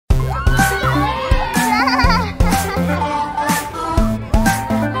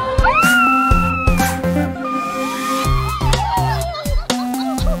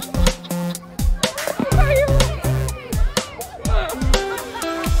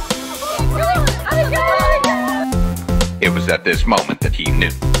It was at this moment that he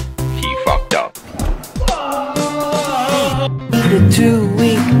knew he fucked up. The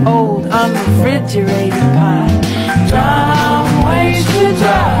 2-week-old unrefrigerated pie. Long ways to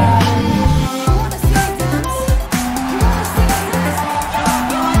drive.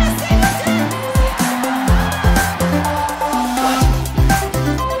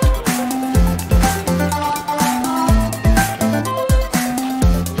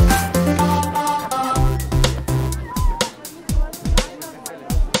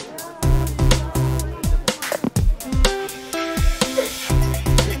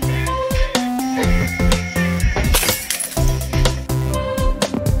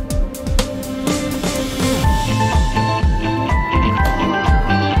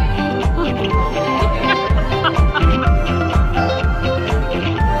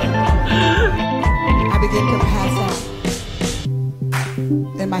 To pass out,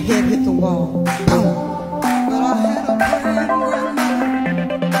 and my head hit the wall. Boom. But I had a praying grandmother.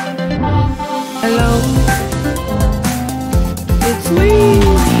 Hello, it's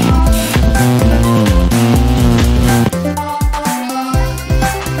me.